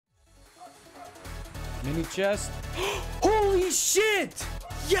Mini chest. Holy shit!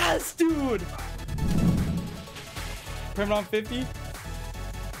 Yes, dude! Primadon 50.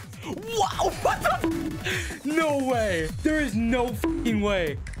 Wow! What the? No way! There is no fucking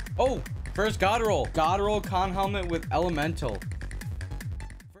way. Oh, first God roll. God roll con helmet with elemental.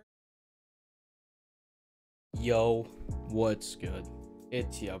 Yo, what's good?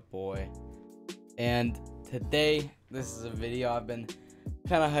 It's ya boy. And today, this is a video I've been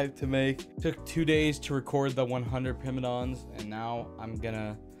kind of hyped to make. Took 2 days to record the 100 Primadons, and now I'm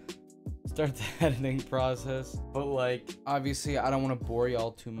gonna start the editing process. But like, obviously I don't want to bore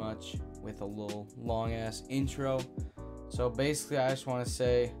y'all too much with a little long ass intro. So basically I just want to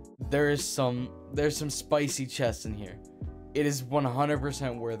say there's some spicy chests in here. It is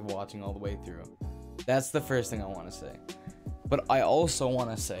 100% worth watching all the way through. That's the first thing I want to say. But I also want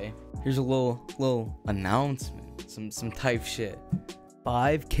to say, here's a little announcement, some type shit.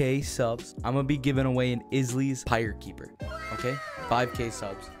 5K subs, I'm gonna be giving away an Isley's Pirate Keeper. Okay, 5K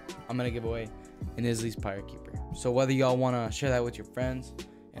subs, I'm gonna give away an Isley's Pirate Keeper. So whether y'all wanna share that with your friends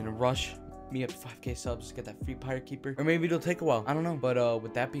and rush me up to 5K subs, get that free Pirate Keeper, or maybe it'll take a while, I don't know. But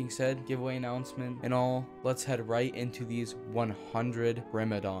with that being said, giveaway announcement and all, let's head right into these 100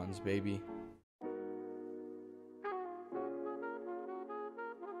 Primadons, baby.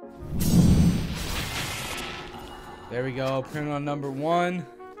 There we go, Primadon number 1.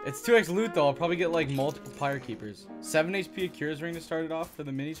 It's 2x loot though, I'll probably get like multiple Pirate Keepers. 7 HP of Cures ring to start it off for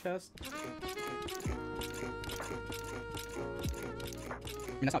the mini chest. I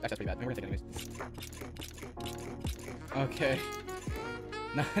mean, that's pretty bad. I mean, we're gonna take it anyways. Okay.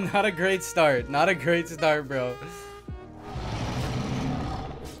 Not a great start. Not a great start, bro.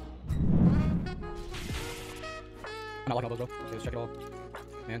 I'm not liking all those, bro. Okay, let's check it all.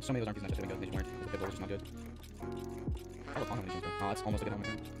 Man, so many of those aren't these nice. They weren't. The pit is just not good. I love helmet machines, bro. Oh, that's almost a good helmet.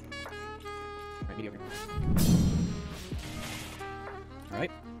 Alright, mediocre.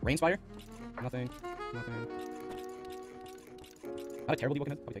 Alright, Rain Spire. Nothing. Not a terrible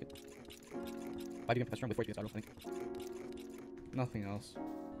Deepwoken. Probably take it. 5 DM Professor before you get started, I think. Nothing else.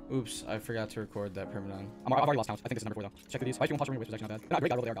 Oops, I forgot to record that Primadon. I've already lost count. I think this is number 4 though. Check through these. 5 Posture Ring, which is actually not bad. They're not great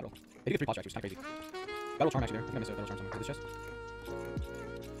God roll, they are God roll. They do get 3 posture, which is kind of crazy. God roll charm actually there. I think I missed a God roll charm somewhere. Is this chest?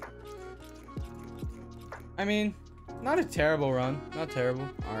 I mean, not a terrible run. Not terrible.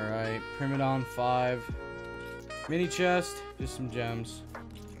 Alright, Primadon 5. Mini chest, just some gems.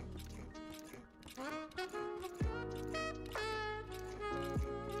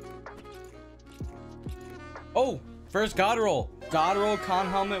 Oh, first God roll. God roll con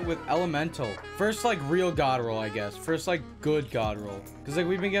helmet with elemental. First like real God roll, I guess. First like good God roll. Because like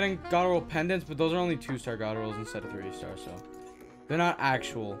we've been getting God roll pendants, but those are only 2-star God rolls instead of 3-star, so they're not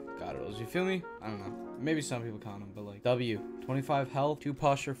actual God rolls. You feel me? I don't know. Maybe some people count them, but like W. 25 health, 2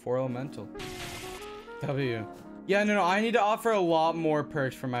 posture, 4 elemental. W. Yeah, no, I need to offer a lot more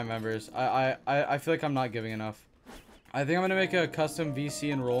perks for my members. I feel like I'm not giving enough. I think I'm gonna make a custom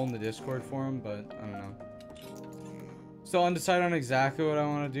VC and roll in the Discord for them, but I don't know. Still undecided on exactly what I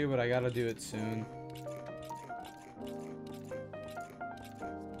want to do, but I gotta do it soon.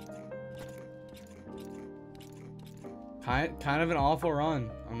 Kind of an awful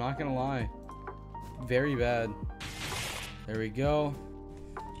run. I'm not gonna lie. Very bad. There we go.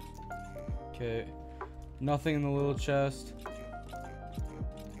 Okay. Nothing in the little chest.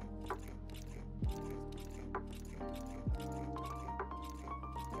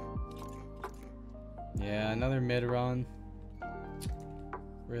 Yeah, another mid run.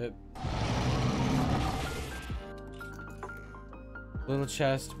 Rip. Little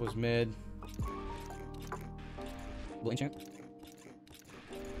chest was mid. Little enchant.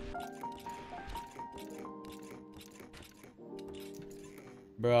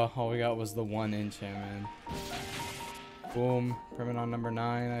 Bro, all we got was the 1 enchant, man. Boom. Primadon number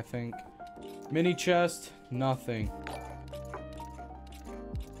 9, I think. Mini chest, nothing.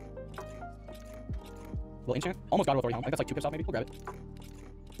 Little enchant. Almost got roll 30 helm. I think that's like 2 pips off maybe. We'll grab it.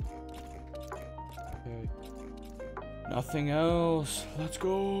 Okay. Nothing else. Let's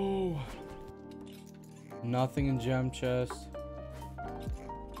go. Nothing in gem chest.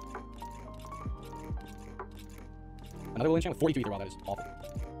 Another little enchant with 42 ether. Wow, that is awful.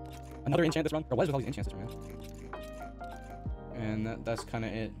 Another enchant this run. Bro, what is with all these enchants this run, man? And that's kind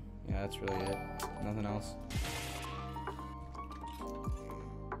of it. Yeah, that's really it. Nothing else.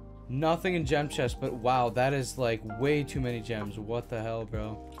 Nothing in gem chest, but wow, that is like way too many gems. What the hell,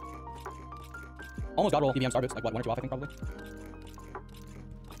 bro? Almost got roll EVM starbits, like what, 1 or 2 off, I think, probably.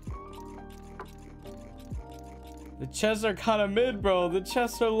 The chests are kind of mid, bro. The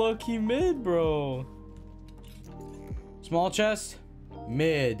chests are low-key mid, bro. Small chest,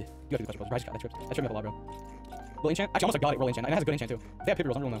 Mid. You gotta do the special, bro. That tripped me up a lot, bro. Roll enchant? Actually, almost like got it. Roll enchant. And it has a good enchant, too. If they have pip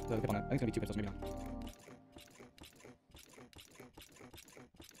rolls, I'm rolling the pip on that. I think it's gonna be 2 pips, maybe not.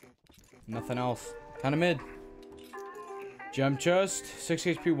 Nothing else. Kind of mid. Gem chest. 6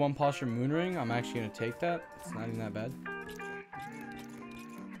 HP, 1 posture moon ring. I'm actually gonna take that. It's not even that bad.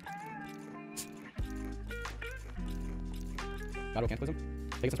 Battle Cataclysm.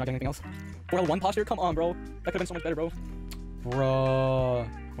 Take it since we're not getting anything else. 4L1 posture? Come on, bro. That could've been so much better, bro. Bro.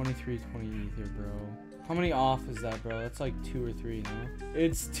 23, 20 ether, bro. How many off is that, bro? That's like 2 or 3, no?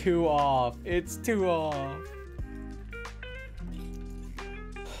 It's 2 off. It's 2 off.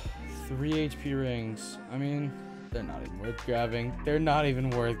 3 HP rings. I mean, they're not even worth grabbing. They're not even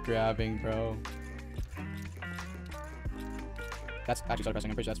worth grabbing, bro. That's actually so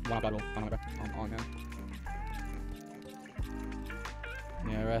depressing. I'm pretty sure that's 1 off god roll. On, man.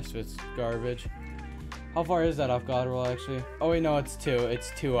 Yeah, the rest of it's garbage. How far is that off god roll, actually? Oh, wait, no, it's 2.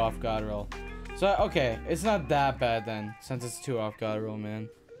 It's 2 off god roll. So, okay, it's not that bad then, since it's 2 off god roll, man.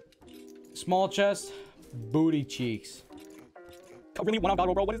 Small chest, booty cheeks. Oh, really? 1 off god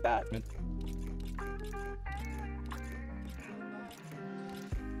roll, bro? What is that? Man.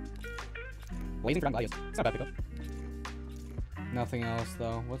 Blazing Crown Gladius. It's not a bad pickup. Nothing else,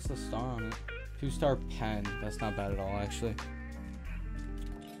 though. What's the star on it? 2-star pen. That's not bad at all, actually.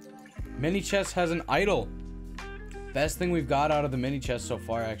 Mini chest has an idol. Best thing we've got out of the mini chest so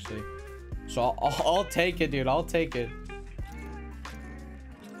far, actually. So I'll take it, dude. I'll take it.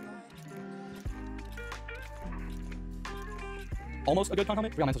 Almost a good con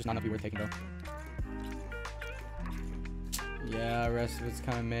helmet. Real mental just not enough to be worth taking, though. Yeah, the rest of it's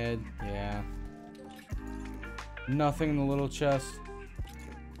kind of mid. Yeah. Nothing in the little chest.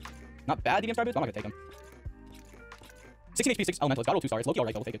 Not bad, DBM star boots, but I'm not gonna take them. 16 HP, 6 elemental. It's got roll 2 stars. Low-key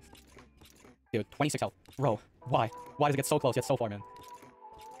alright, though. We'll take it. Dude, 26 health. Bro, why? Why does it get so close yet so far, man?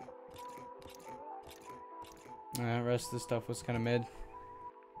 The rest of the stuff was kind of mid.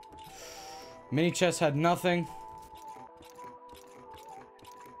 Mini chest had nothing.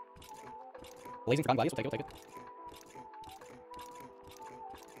 Blazing Crown Gladius, we'll take it,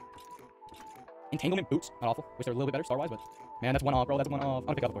 Entanglement boots, not awful. Wish they were a little bit better star-wise, but man, that's 1 off, bro. That's 1 off. I'm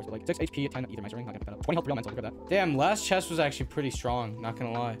gonna pick up, of course, but like 6 HP, 10 ether master ring, not gonna pick that up. 20 health, real mental, look at that. Damn, last chest was actually pretty strong, not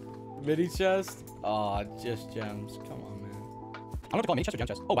gonna lie. Mini chest? Aw, just gems. Come on, man. I don't know if to call it mini chest or gem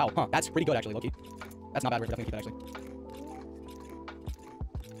chest. Oh wow, huh? That's pretty good actually, low-key. That's not bad. We're definitely gonna keep that actually.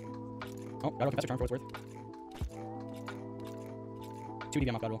 Oh, gotta roll Professor Charm for what it's worth. 2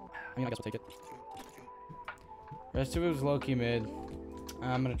 DBM off god roll. I mean, I guess we'll take it. Rest of it was low-key mid.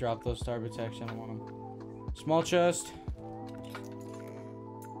 I'm gonna drop those star boots, actually. I don't want them. Small chest.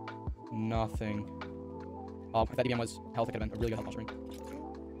 Nothing. Oh, if that DBM was health, it could have been a really good health posturing.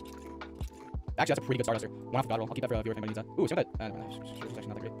 Actually, that's a pretty good star duster. 1 off god roll. I'll keep that for a viewer if anybody needs that. Ooh, so that. It's actually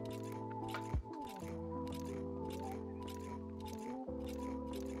not that great.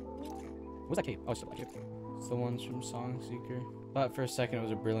 What was that cape? Oh, it's still that cape. It's the ones from Song Seeker. Thought for a second it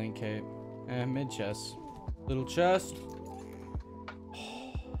was a brilliant cape. Mid chest. Little chest.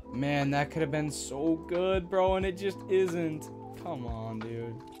 Man, that could have been so good, bro, and it just isn't. Come on,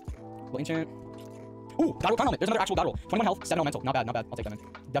 dude. Well, enchant. Ooh, god roll, con helmet. There's another actual god roll. 21 health, 7 elemental. Not bad, not bad. I'll take that,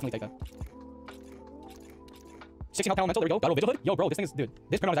 man. Definitely take that. 16 health, elemental. There we go. God roll, vigil hood. Yo, bro, this thing is, dude.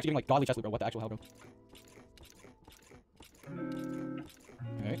 This Primadon is actually getting like godly chest loot, bro. What the actual hell, bro?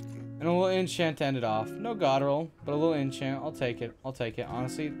 Alright. And a little enchant to end it off. No god roll, but a little enchant. I'll take it. I'll take it.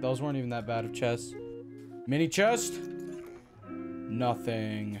 Honestly, those weren't even that bad of chests. Mini chest.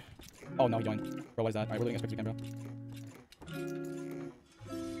 Nothing. Oh no, he joined. Bro, what is that? Alright, we're looting as quick as we can, bro.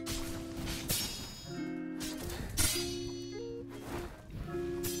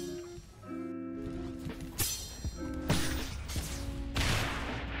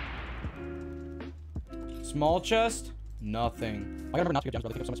 Small chest. Nothing. I gotta remember not to get gems, bro.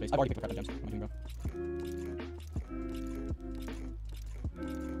 They take up so much space. I've already picked up crap gems. What am I doing, bro?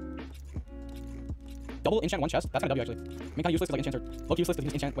 Double enchant 1 chest. That's kind of W, actually. I mean, kind of useless because, like, enchants are low useless because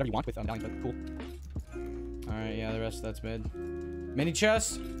you can enchant whatever you want with medallions, but cool. Alright, yeah, the rest of that's mid. Mini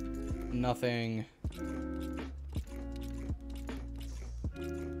chest. Nothing.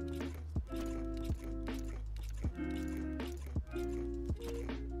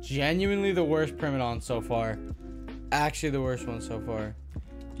 Genuinely the worst Primadon so far. Actually the worst one so far.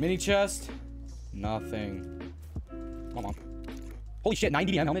 Mini chest. Nothing. Come on. Holy shit, 9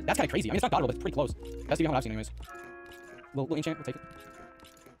 DBM helmet? That's kind of crazy. I mean, it's not god roll, but it's pretty close. That's the DBM helmet I've seen anyways. Little enchant, we'll take it.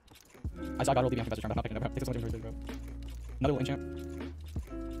 I saw god roll DBM Professor Charm, but I'm not picking it up. Take this one, bro. Another little enchant.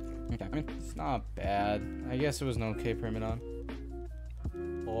 Okay, I mean, it's not bad. I guess it was an okay Primadon.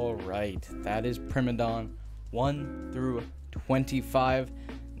 Alright, that is Primadon 1 through 20. 25.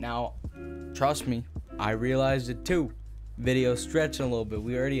 Now, trust me, I realized it too. Video stretching a little bit.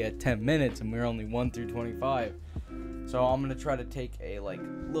 We already at 10 minutes and we're only 1 through 25. So I'm gonna try to take a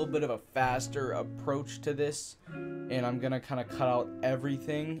little bit of a faster approach to this, and I'm gonna kind of cut out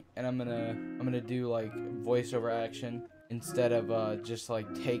everything, and I'm gonna do like voiceover action instead of just like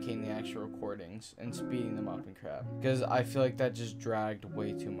taking the actual recordings and speeding them up and crap, because I feel like that just dragged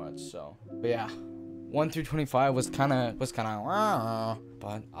way too much. So, but yeah, 1 through 25 was kind of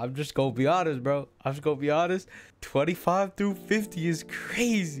but I'm just gonna be honest, bro. I'm just gonna be honest. 25 through 50 is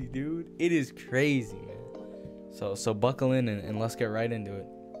crazy, dude. It is crazy, man. So buckle in and let's get right into it.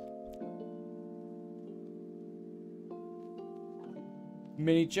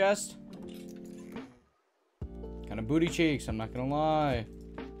 Mini chest. Kind of booty cheeks, I'm not gonna lie.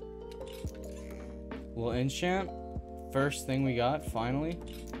 Little enchant. First thing we got, finally.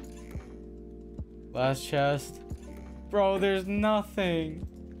 Last chest. Bro, there's nothing.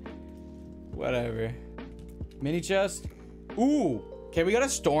 Whatever. Mini chest. Ooh. Okay, we got a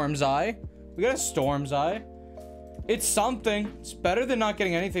Storm's Eye. We got a Storm's Eye. It's something. It's better than not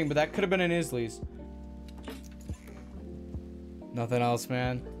getting anything, but that could have been an Isley's. Nothing else,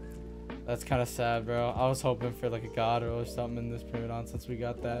 man. That's kind of sad, bro. I was hoping for like a god roll or something in this Primadon since we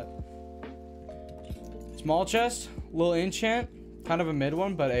got that. Small chest. Little enchant. Kind of a mid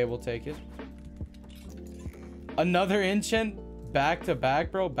one, but hey, we'll take it. Another enchant. Back to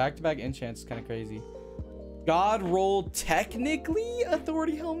back, bro. Back to back enchants. Kind of crazy. God roll, technically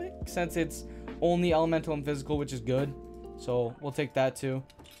authority helmet, since it's only elemental and physical, which is good. So we'll take that too.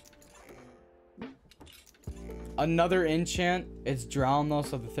 Another enchant. It's drown though,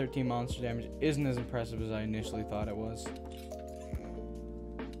 so the 13 monster damage isn't as impressive as I initially thought it was.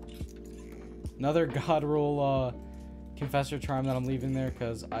 Another god roll confessor charm that I'm leaving there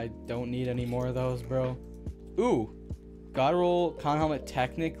because I don't need any more of those, bro. Ooh, god roll con helmet,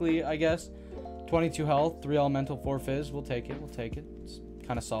 technically, I guess. 22 health, 3 elemental, 4 fizz. We'll take it. We'll take it. It's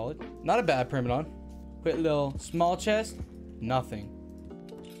kind of solid. Not a bad Primadon. Quick little small chest. Nothing.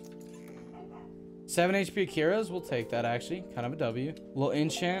 7 HP Akira's. We'll take that, actually. Kind of a W. Little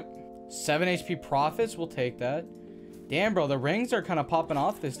enchant. 7 HP Prophets. We'll take that. Damn, bro. The rings are kind of popping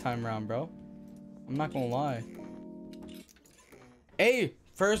off this time around, bro. I'm not going to lie. Hey,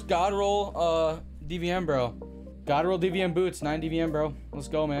 first God roll DVM, bro. God roll DVM boots. 9 DVM, bro. Let's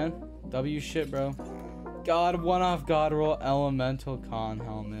go, man. W shit, bro. God, one off God roll elemental con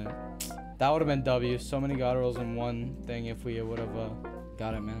helmet. That would have been W. So many God rolls in one thing if we would have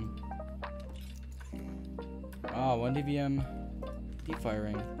got it, man. Ah, 1 DVM deep fire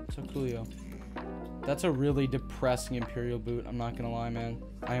ring. So coolio. That's a really depressing Imperial boot. I'm not gonna lie, man.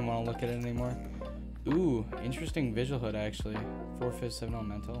 I didn't want to look at it anymore. Ooh, interesting visual hood, actually. 4 fizz, 7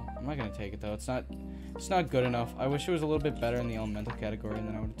 elemental. I'm not gonna take it though. It's not good enough. I wish it was a little bit better in the elemental category, and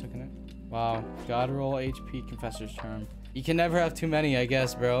then I would have taken it. Wow, God roll HP confessor's charm. You can never have too many, I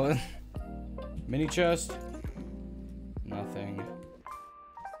guess, bro. Mini chest. Nothing.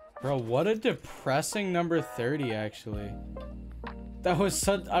 Bro, what a depressing number 30, actually. That was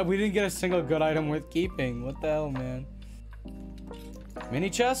such... we didn't get a single good item worth keeping. What the hell, man? Mini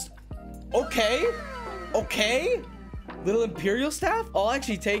chest? Okay. Okay. Little Imperial staff? I'll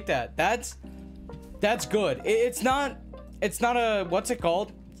actually take that. That's good. It's not a... what's it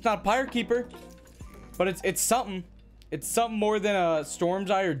called? It's not a Pirate Keeper. But it's something. It's something more than a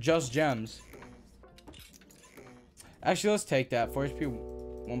Storm's Eye or just gems. Actually, let's take that. 4 HP,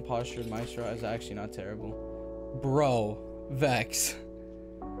 1 posture Maestro is actually not terrible. Bro, Vex.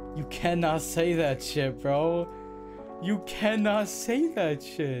 You cannot say that shit, bro. You cannot say that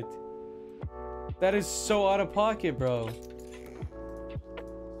shit. That is so out of pocket, bro.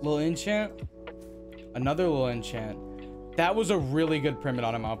 Little enchant. Another little enchant. That was a really good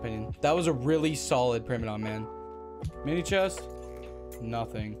Primadon, in my opinion. That was a really solid Primadon, man. Mini chest.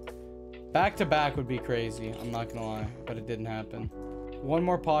 Nothing. Back to back would be crazy. I'm not gonna lie, but it didn't happen. One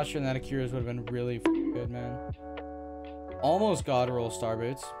more posture and that Akira's would have been really good, man. Almost God roll star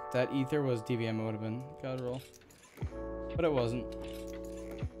boots. That ether was DVM, would have been God roll, but it wasn't.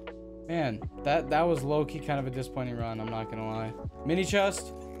 Man, that was low-key kind of a disappointing run. I'm not gonna lie. Mini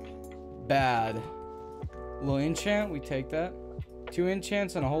chest. Bad. Little enchant. We take that. 2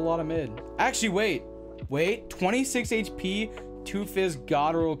 enchants and a whole lot of mid. Actually, wait. 26 HP. 2 fizz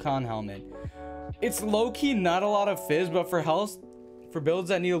God roll con helmet. It's low-key not a lot of fizz, but for health, for builds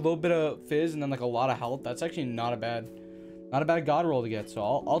that need a little bit of fizz and then like a lot of health, that's actually not a bad God roll to get. So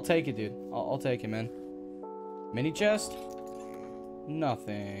I'll take it, dude. I'll take it, man. Mini chest.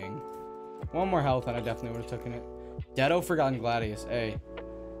 Nothing. 1 more health and I definitely would have taken it. Deado Forgotten Gladius. Hey,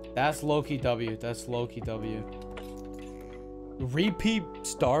 that's low-key W. That's low-key W. Repeat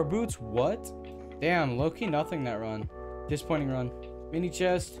star boots? What? Damn, low-key nothing that run. Disappointing run. Mini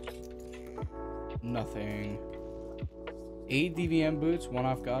chest. Nothing. 8 DVM boots, 1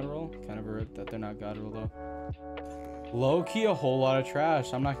 off god roll. Kind of a rip that they're not god roll though. Low-key a whole lot of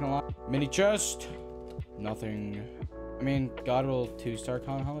trash, I'm not gonna lie. Mini chest. Nothing. I mean, god roll 2-star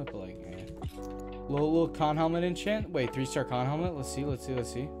con helmet, but like, eh. Little con helmet enchant. Wait, 3-star con helmet? Let's see.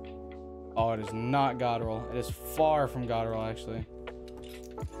 Oh, it is not god roll. It is far from god roll, actually.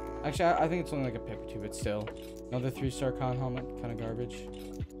 Actually, I think it's only like a pip or two, but still. Another 3-star con helmet, kind of garbage.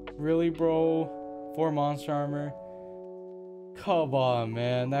 Really, bro? 4 monster armor. Come on,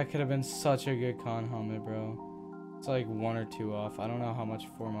 man. That could have been such a good con helmet, bro. It's like 1 or 2 off. I don't know how much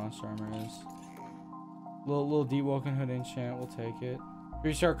 4 monster armor is. Little Deepwoken hood enchant. We'll take it.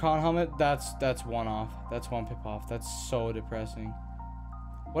 3-star con helmet. That's 1 off. That's 1 pip off. That's so depressing.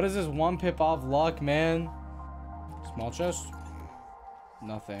 What is this 1 pip off luck, man? Small chest.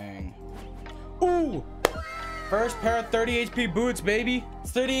 Nothing. Ooh! First pair of 30 HP boots, baby.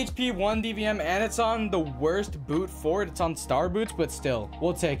 It's 30 HP, 1 DVM, and it's on the worst boot for it. It's on star boots, but still.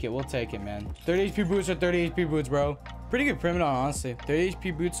 We'll take it, man. 30 HP boots are 30 HP boots, bro. Pretty good Primadon, honestly. 30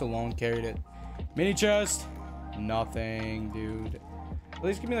 HP boots alone carried it. Mini chest. Nothing, dude. At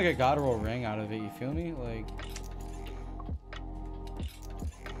least give me like a god roll ring out of it, you feel me? Like...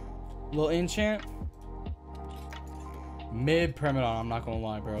 little enchant. Mid Primadon, I'm not gonna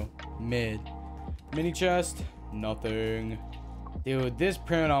lie, bro. Mid. Mini chest. Nothing. Dude, this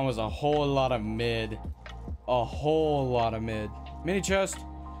Primadon was a whole lot of mid. A whole lot of mid. Mini chest.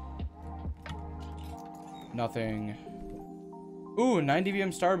 Nothing. Ooh, 9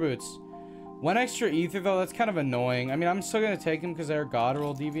 DVM star boots. 1 extra ether though, that's kind of annoying. I mean, I'm still gonna take them because they're god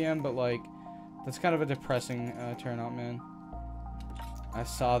roll DVM, but like, that's kind of a depressing turnout, man. I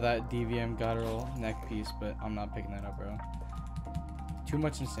saw that DVM god roll neck piece, but I'm not picking that up, bro. Too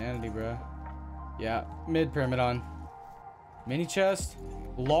much insanity, bro. Yeah, mid Primadon. Mini chest.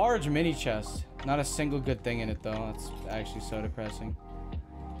 Large mini chest. Not a single good thing in it, though. That's actually so depressing.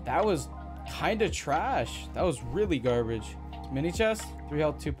 That was kind of trash. That was really garbage. Mini chest. 3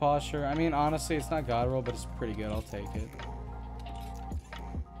 health, 2 posture. I mean, honestly, it's not god roll, but it's pretty good. I'll take it.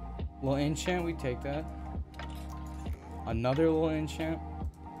 Little enchant. We take that. Another little enchant.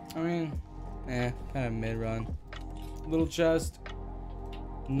 I mean, kind of mid run. Little chest.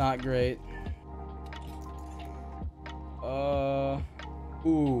 Not great.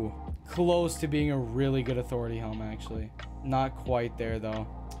 Ooh, close to being a really good authority helm, actually. Not quite there though.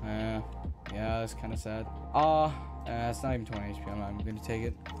 Yeah, that's kind of sad. It's not even 20 HP. I'm gonna take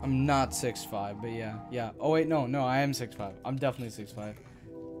it. I'm not 6'5", but yeah. Oh wait, no, I am 6'5". I'm definitely 6'5".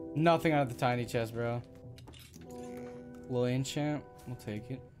 Nothing out of the tiny chest, bro. Little enchant, we'll take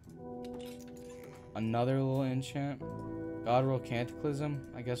it. Another little enchant. God roll Cataclysm.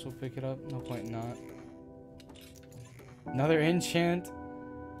 I guess we'll pick it up. No point in not. Another enchant.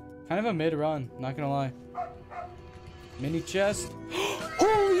 Kind of a mid run, not gonna lie. Mini chest.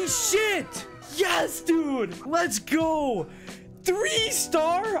 Holy shit! Yes, dude! Let's go!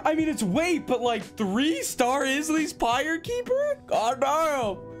 3-star? I mean, it's weight, but like 3-star Isley's Pyre Keeper? God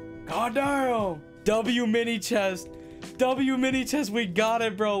damn! W mini chest. W mini chest, we got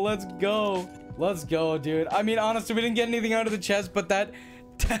it, bro. Let's go. Let's go, dude. I mean, honestly, we didn't get anything out of the chest, but the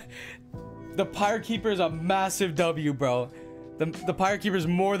Pyre Keeper is a massive W, bro. The Pyre Keeper is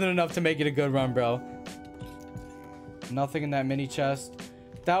more than enough to make it a good run, bro. Nothing in that mini chest.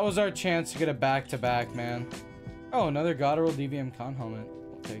 That was our chance to get a back-to-back, man. Oh, another God Roll DVM Con helmet.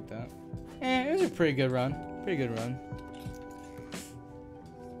 I'll take that. It was a pretty good run. Pretty good run.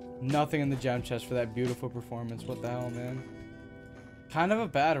 Nothing in the gem chest for that beautiful performance. What the hell, man? Kind of a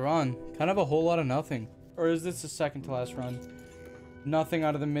bad run. Kind of a whole lot of nothing. Or is this the second to last run? Nothing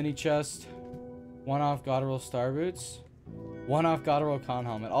out of the mini chest. 1 off God Roll Star Boots. 1 off God Roll Con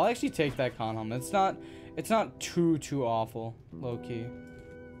helmet. I'll actually take that Con helmet. It's not too awful. Low key.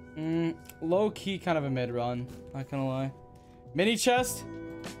 Low key kind of a mid run. Not gonna lie. Mini chest.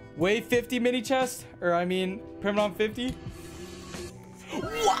 Wave 50 mini chest. Or I mean Primadon 50.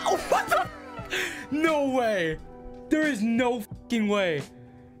 Wow, what the? No way. There is no fucking way.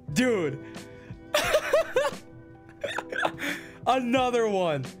 Dude. Another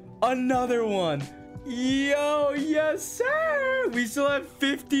one. Another one. Yo, yes, sir. We still have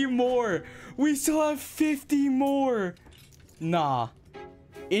 50 more. We still have 50 more. Nah.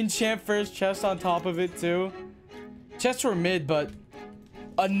 Enchant first chest on top of it, too. Chests were mid, but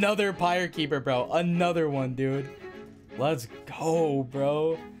another Pyre Keeper, bro. Another one, dude. Let's go,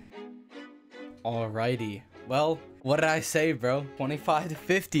 bro. Alrighty. Well, what did I say, bro? 25 to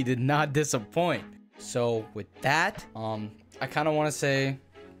 50 did not disappoint. So with that, I kind of want to say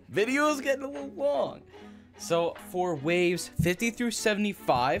video's getting a little long. So for waves 50 through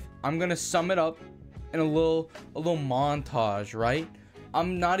 75, I'm gonna sum it up in a little montage, right?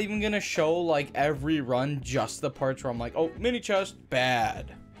 I'm not even gonna show like every run, just the parts where I'm like, oh, mini chest,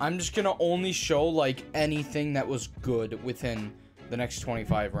 bad. I'm just gonna only show like anything that was good within the next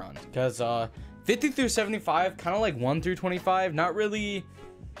 25 runs. Because 50 through 75, kind of like 1 through 25, not really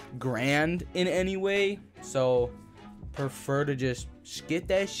grand in any way. So prefer to just skip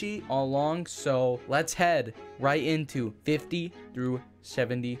that shit all along. So let's head right into 50 through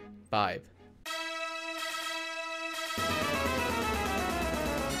 75.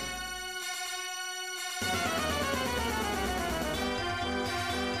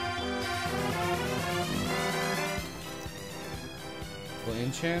 Little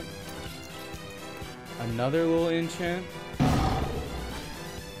enchant. Another little enchant.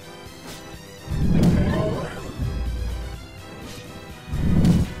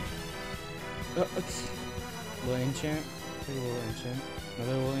 Little enchant. Take a little enchant.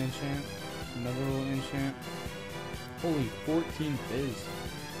 Another little enchant. Another little enchant. Holy 14 fizz.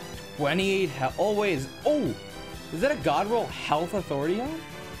 28 health. Oh, wait. Oh! Is that a god roll health authority on?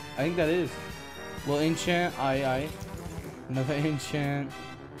 I think that is. Little enchant. Aye. Another enchant.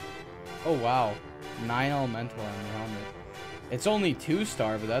 Oh, wow. 9 elemental on the helmet. It's only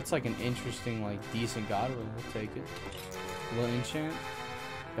 2-star, but that's like an interesting, like, decent god roll. We'll take it. Little enchant.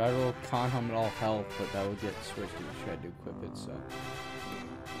 God roll con helmet all health, but that would get switched if you tried to equip it, so.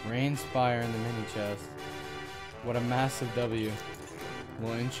 Rain Spire in the mini chest. What a massive W.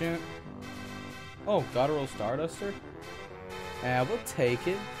 Little enchant. Oh, God roll Starduster? Yeah, we'll take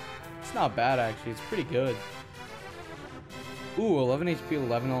it. It's not bad, actually. It's pretty good. Ooh, 11 HP,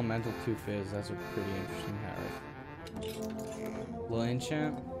 11 elemental, 2 fizz. That's a pretty interesting hat. Little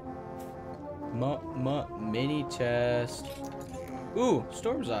enchant. Mini chest. Ooh,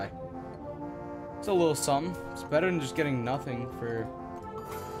 Storm's Eye. It's a little something. It's better than just getting nothing for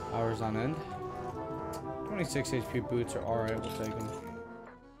hours on end. 26 HP boots are alright. We'll take them.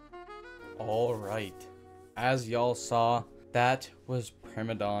 Alright. As y'all saw, that was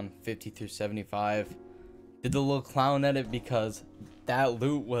Primadon 50 through 75. Did the little clown edit because that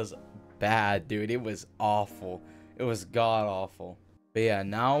loot was bad, dude. It was awful. It was god awful. But yeah,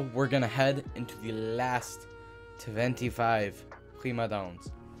 now we're gonna head into the last 25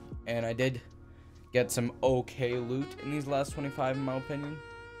 Primadons. And I did get some okay loot in these last 25 in my opinion.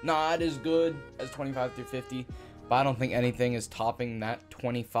 Not as good as 25 through 50, but I don't think anything is topping that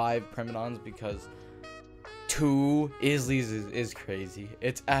 25 Primadons because 2 Isleys is crazy.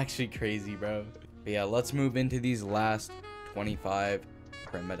 It's actually crazy, bro. But yeah, let's move into these last 25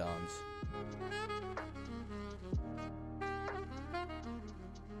 Primadons.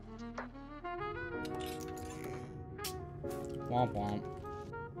 Womp womp.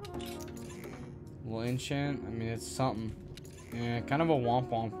 Little enchant. I mean, it's something. Yeah, kind of a womp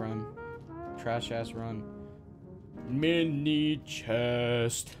womp run. Trash ass run. Mini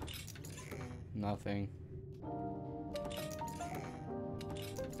chest. Nothing.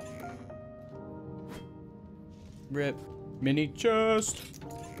 Rip. Mini chest.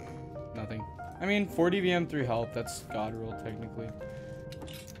 Nothing. I mean, 4 DVM, 3 health. That's god roll technically.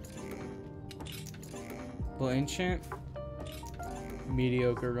 Little enchant.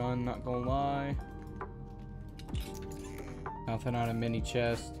 Mediocre run, not gonna lie. Nothing on a mini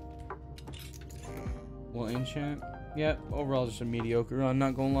chest. Little enchant. Yep, overall just a mediocre run,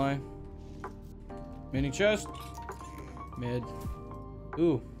 not gonna lie. Mini chest. Mid.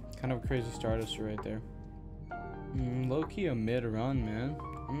 Ooh, kind of a crazy Starduster right there. Low-key a mid run, man.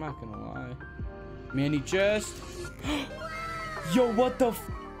 I'm not gonna lie. Mini chest. Yo, what the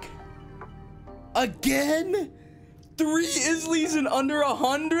f? Again? 3 Isleys in under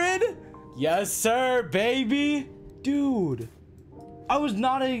 100? Yes, sir, baby. Dude, I was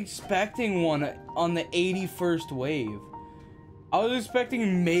not expecting one on the 81st wave. I was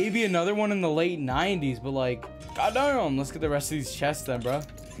expecting maybe another one in the late 90s, but like, goddamn, let's get the rest of these chests then, bro.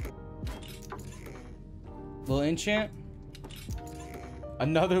 Little enchant.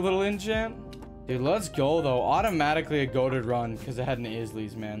 Another little enchant. Dude, let's go though. Automatically a goated run because it had an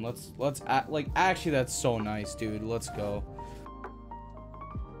Isleys, man. Let's like actually that's so nice, dude. Let's go.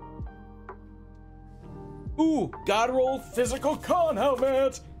 Ooh, god roll physical con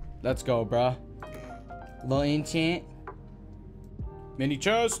helmet. Let's go, bruh. Little enchant. Mini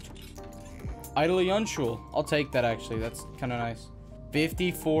chest. Idly Unshul. I'll take that actually. That's kind of nice.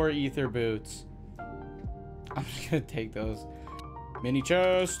 54 ether boots. I'm just gonna take those. Mini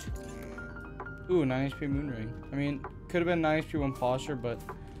chest. Ooh, 9 HP moon ring. I mean, could have been 9 HP one posture, but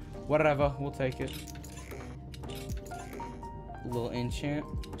whatever, we'll take it. Little enchant.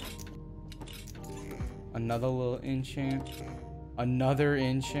 Another little enchant. Another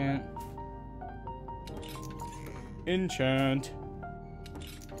enchant. Enchant.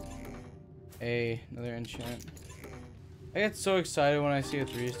 Another enchant. I get so excited when I see a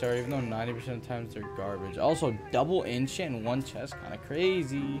 3-star, even though 90% of the times they're garbage. Also, double enchant in one chest, kind of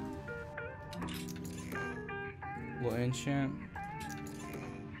crazy. Little enchant.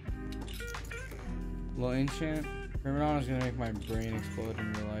 Little enchant. Primadon is gonna make my brain explode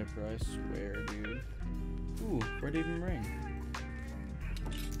in real life, bro. I swear, dude. Ooh, where'd it even ring?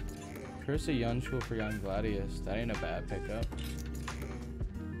 Curse a Yunchul for Young Gladius. That ain't a bad pickup.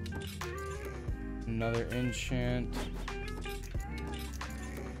 Another enchant.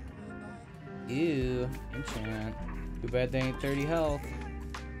 Ew, enchant. Too bad they ain't 30 health.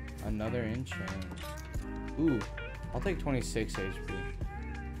 Another enchant. Ooh, I'll take 26 HP.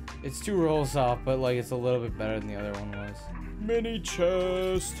 It's 2 rolls off, but like it's a little bit better than the other one was. Mini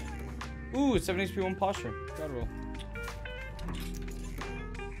chest. Ooh, 7 HP, 1 posture. God roll.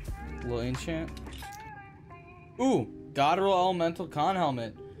 Little enchant. Ooh, God roll elemental con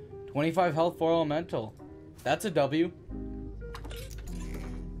helmet. 25 health for elemental. That's a W.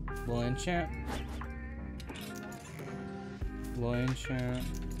 Little enchant. Little enchant.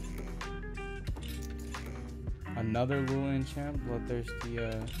 Another little enchant. Bloodthirsty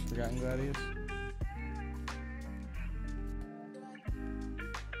Forgotten Gladius.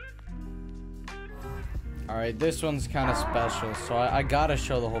 Alright, this one's kind of special, so I gotta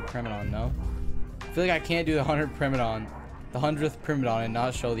show the whole Primadon, no? I feel like I can't do the 100th Primadon, the 100th Primadon, and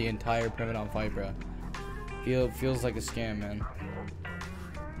not show the entire Primadon fight, bro. Feels like a scam, man.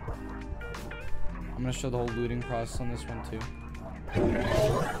 I'm gonna show the whole looting process on this one, too.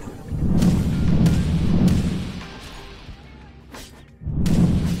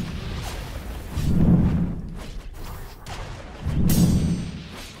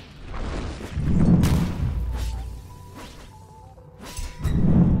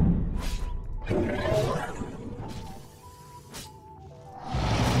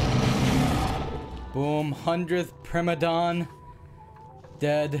 Boom, 100th Primadon.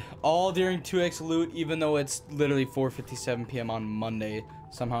 Dead. All during 2x loot, even though it's literally 4:57 p.m. on Monday.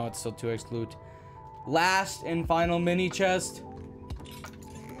 Somehow it's still 2x loot. Last and final mini chest.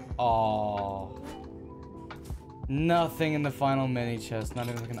 Oh, nothing in the final mini chest. Not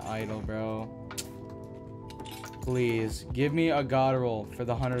even like an idol, bro. Please, give me a god roll for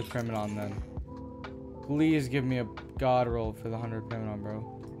the 100th Primadon then. Please give me a god roll for the 100th Primadon,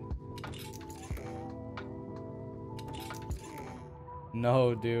 bro.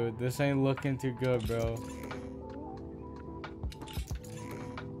 No, dude, this ain't looking too good, bro.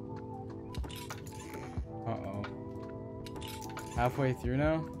 Uh-oh. Halfway through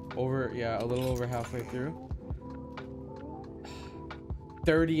now? Yeah, a little over halfway through.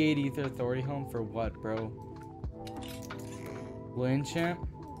 38 Ether Authority Helm for what, bro? Lane champ?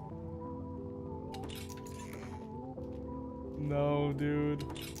 No, dude.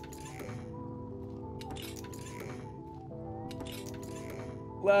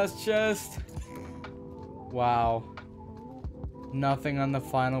 Last chest. Wow. Nothing on the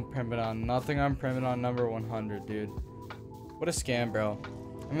final Primadon. Nothing on Primadon number 100, dude. What a scam, bro.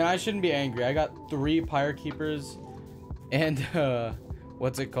 I mean, I shouldn't be angry. I got 3 Pyre Keepers and,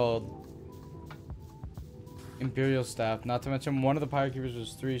 what's it called? Imperial Staff. Not to mention, one of the Pyre Keepers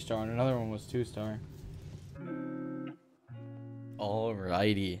was 3-star and another one was 2-star.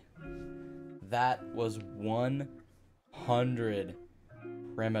 Alrighty. That was 100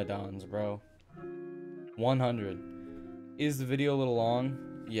 Primadons, bro. 100. Is the video a little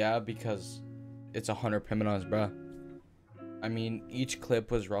long? Yeah, because it's 100 Primadons, bro. I mean, each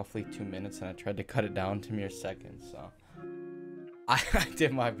clip was roughly 2 minutes, and I tried to cut it down to mere seconds, so I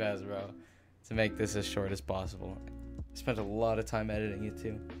did my best, bro, to make this as short as possible. I spent a lot of time editing it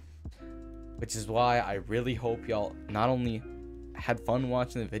too, which is why I really hope y'all not only had fun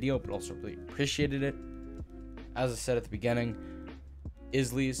watching the video, but also really appreciated it. As I said at the beginning,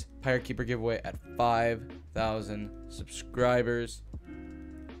 Isley's Pyre Keeper giveaway at 5,000 subscribers.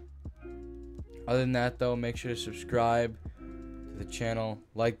 Other than that, though, make sure to subscribe to the channel,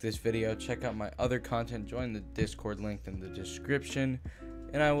 like this video, check out my other content, join the Discord link in the description,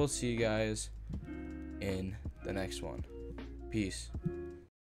 and I will see you guys in the next one. Peace.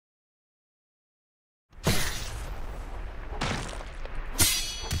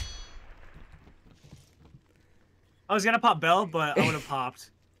 I was gonna pop Bell, but I would have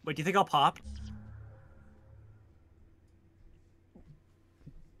popped. Wait, do you think I'll pop?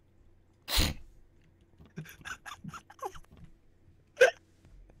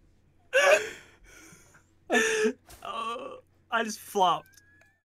 I just flop.